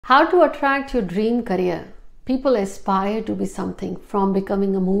How to attract your dream career. People aspire to be something, from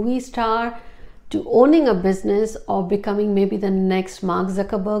becoming a movie star to owning a business or becoming maybe the next Mark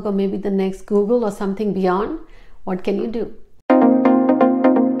Zuckerberg or maybe the next Google or something beyond. What can you do?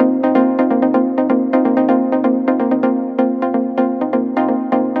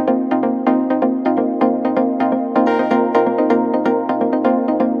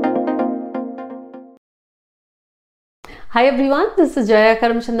 Hi everyone, this is Jaya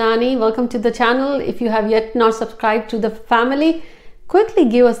Karamchandani. Welcome to the channel. If you have yet not subscribed to the family, quickly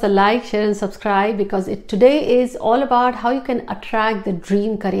give us a like, share and subscribe, because today is all about how you can attract the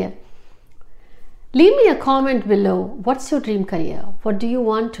dream career. Leave me a comment below. What's your dream career? What do you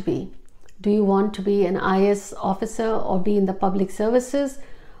want to be? Do you want to be an IS officer or be in the public services?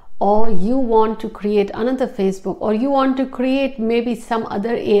 Or you want to create another Facebook, or you want to create maybe some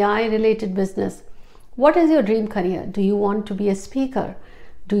other AI related business? What is your dream career? Do you want to be a speaker?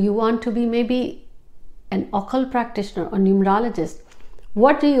 Do you want to be maybe an occult practitioner or numerologist?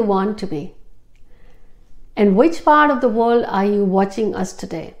 What do you want to be? And which part of the world are you watching us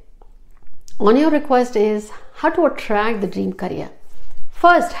today? On your request is how to attract the dream career.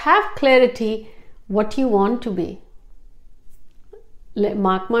 First, have clarity what you want to be.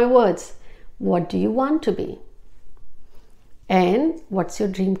 Mark my words. What do you want to be? And what's your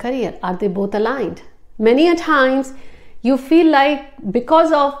dream career? Are they both aligned? Many a times you feel like,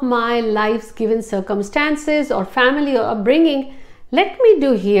 because of my life's given circumstances or family or upbringing, let me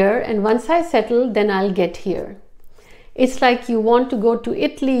do here, and once I settle, then I'll get here. It's like you want to go to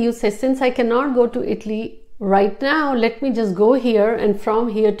Italy. You say, since I cannot go to Italy right now, let me just go here and from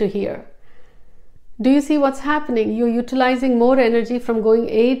here to here. Do you see what's happening? You're utilizing more energy from going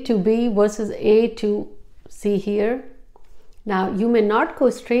A to B versus A to C here. Now, you may not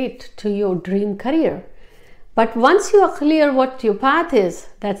go straight to your dream career, but once you are clear what your path is,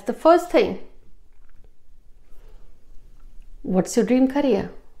 that's the first thing. What's your dream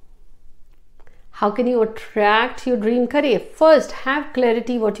career? How can you attract your dream career? First, have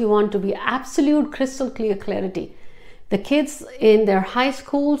clarity what you want to be. Absolute crystal clear clarity. The kids in their high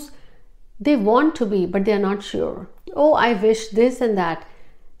schools, they want to be, but they are not sure. Oh, I wish this and that.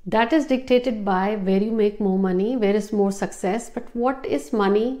 That is dictated by where you make more money, where is more success. But what is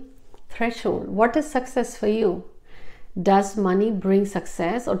money threshold? What is success for you? Does money bring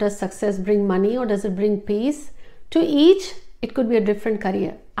success, or does success bring money, or does it bring peace? To each, it could be a different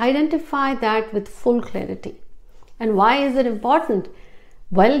career. Identify that with full clarity. And why is it important?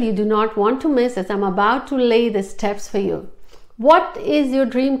 Well, you do not want to miss, as I'm about to lay the steps for you. What is your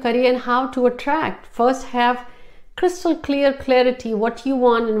dream career and how to attract? First, have crystal clear clarity what you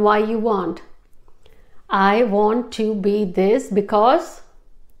want and why you want. I want to be this because...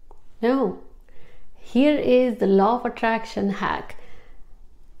 No. Here is the law of attraction hack.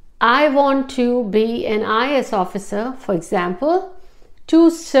 I want to be an IS officer, for example, to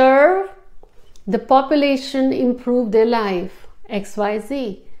serve the population, improve their life,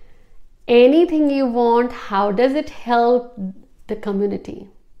 XYZ. Anything you want, how does it help the community?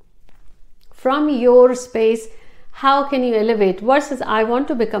 From your space, how can you elevate? Versus, I want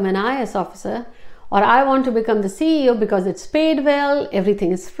to become an IS officer, or I want to become the CEO because it's paid well,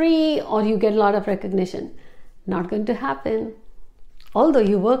 everything is free, or you get a lot of recognition. Not going to happen. Although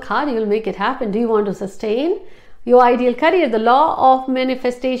you work hard, you'll make it happen. Do you want to sustain your ideal career? The law of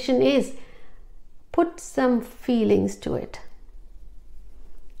manifestation is put some feelings to it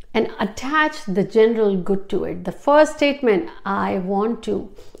and attach the general good to it. The first statement, I want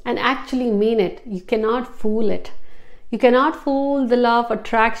to, and actually mean it. You cannot fool it. You cannot fool the law of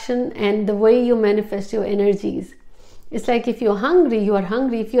attraction and the way you manifest your energies. It's like if you're hungry, you are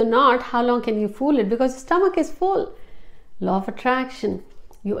hungry. If you're not, how long can you fool it? Because your stomach is full. Law of attraction,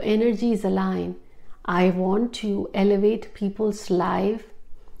 your energies align. I want to elevate people's life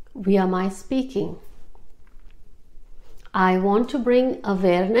via my speaking. I want to bring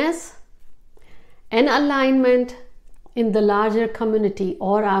awareness and alignment in the larger community,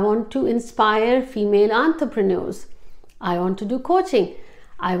 or I want to inspire female entrepreneurs. I want to do coaching.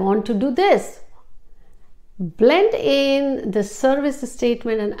 I want to do this. Blend in the service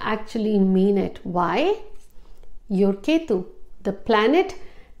statement and actually mean it. Why? Your Ketu, the planet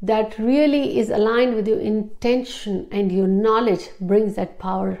that really is aligned with your intention and your knowledge, brings that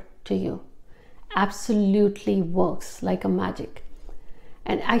power to you. Absolutely works like a magic.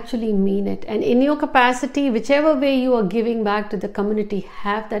 And actually mean it. And in your capacity, whichever way you are giving back to the community,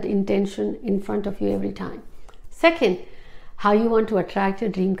 have that intention in front of you every time. Second, how you want to attract your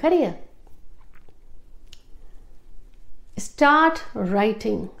dream career. Start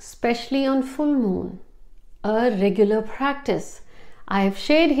writing, especially on full moon, a regular practice. I have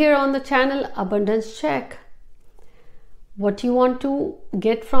shared here on the channel abundance check. What you want to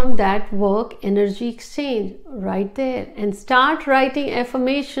get from that work, energy exchange, right there. And start writing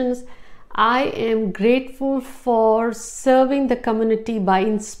affirmations. I am grateful for serving the community by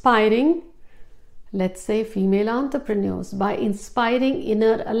inspiring, let's say, female entrepreneurs, by inspiring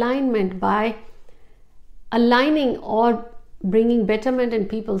inner alignment, by aligning or bringing betterment in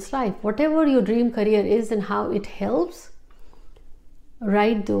people's life. Whatever your dream career is and how it helps,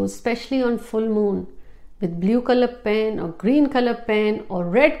 write those, especially on full moon, with blue color pen or green color pen or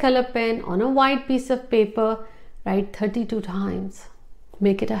red color pen on a white piece of paper. Write 32 times.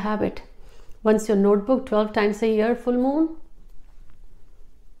 Make it a habit. Once your notebook, 12 times a year, full moon.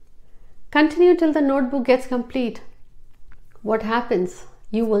 Continue till the notebook gets complete. What happens?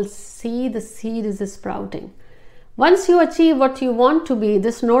 You will see the seed is sprouting. Once you achieve what you want to be,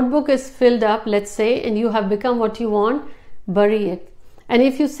 this notebook is filled up, let's say, and you have become what you want, bury it. And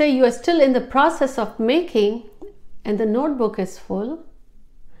if you say you are still in the process of making and the notebook is full,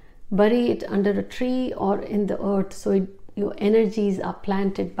 bury it under a tree or in the earth so your energies are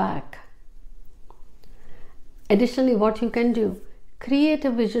planted back. Additionally, what you can do, create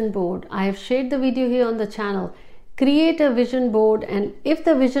a vision board. I have shared the video here on the channel. Create a vision board, and if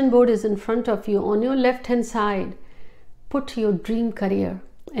the vision board is in front of you, on your left hand side, put your dream career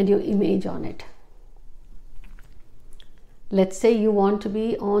and your image on it. Let's say you want to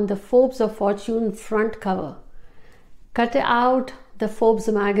be on the Forbes or Fortune front cover. Cut out the Forbes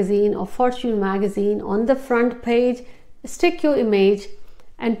magazine or Fortune magazine on the front page, stick your image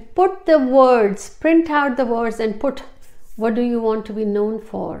and put the words, print out the words and put, what do you want to be known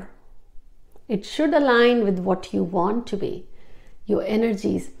for? It should align with what you want to be, your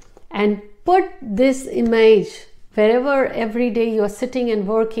energies, and put this image wherever every day you are sitting and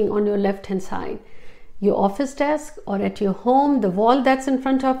working on your left hand side. Your office desk or at your home, the wall that's in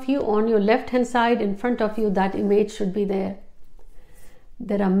front of you, on your left hand side in front of you, that image should be there.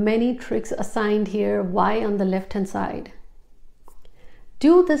 There are many tricks assigned here. Why on the left hand side?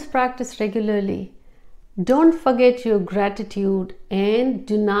 Do this practice regularly. Don't forget your gratitude, and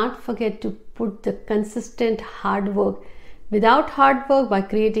do not forget to put the consistent hard work. Without hard work, by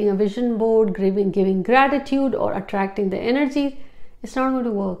creating a vision board, giving gratitude or attracting the energy, it's not going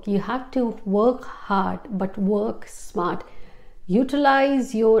to work. You have to work hard, but work smart.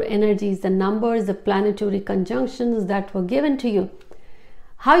 Utilize your energies, the numbers, the planetary conjunctions that were given to you.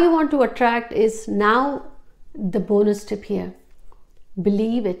 How you want to attract is now the bonus tip here.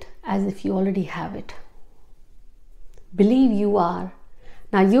 Believe it as if you already have it. Believe you are.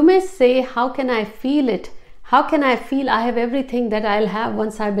 Now you may say, how can I feel it? How can I feel I have everything that I'll have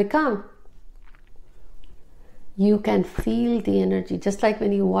once I become? You can feel the energy. Just like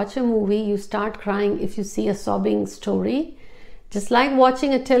when you watch a movie, you start crying if you see a sobbing story. Just like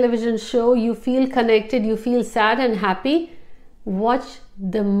watching a television show, you feel connected, you feel sad and happy. Watch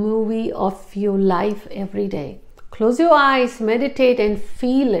the movie of your life every day. Close your eyes, meditate and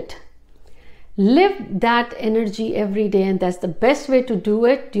feel it. Live that energy every day, and that's the best way to do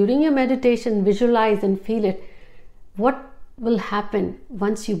it. During your meditation, visualize and feel it. What will happen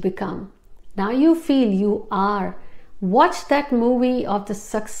once you become? Now you feel you are. Watch that movie of the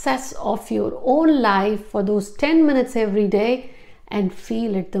success of your own life for those 10 minutes every day and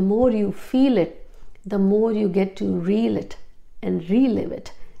feel it. The more you feel it, the more you get to reel it and relive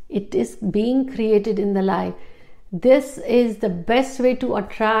it. It is being created in the life. This is the best way to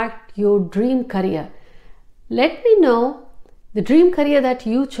attract your dream career. Let me know the dream career that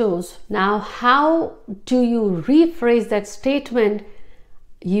you chose. Now, how do you rephrase that statement?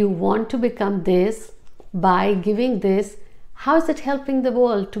 You want to become this by giving this. How is it helping the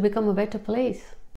world to become a better place?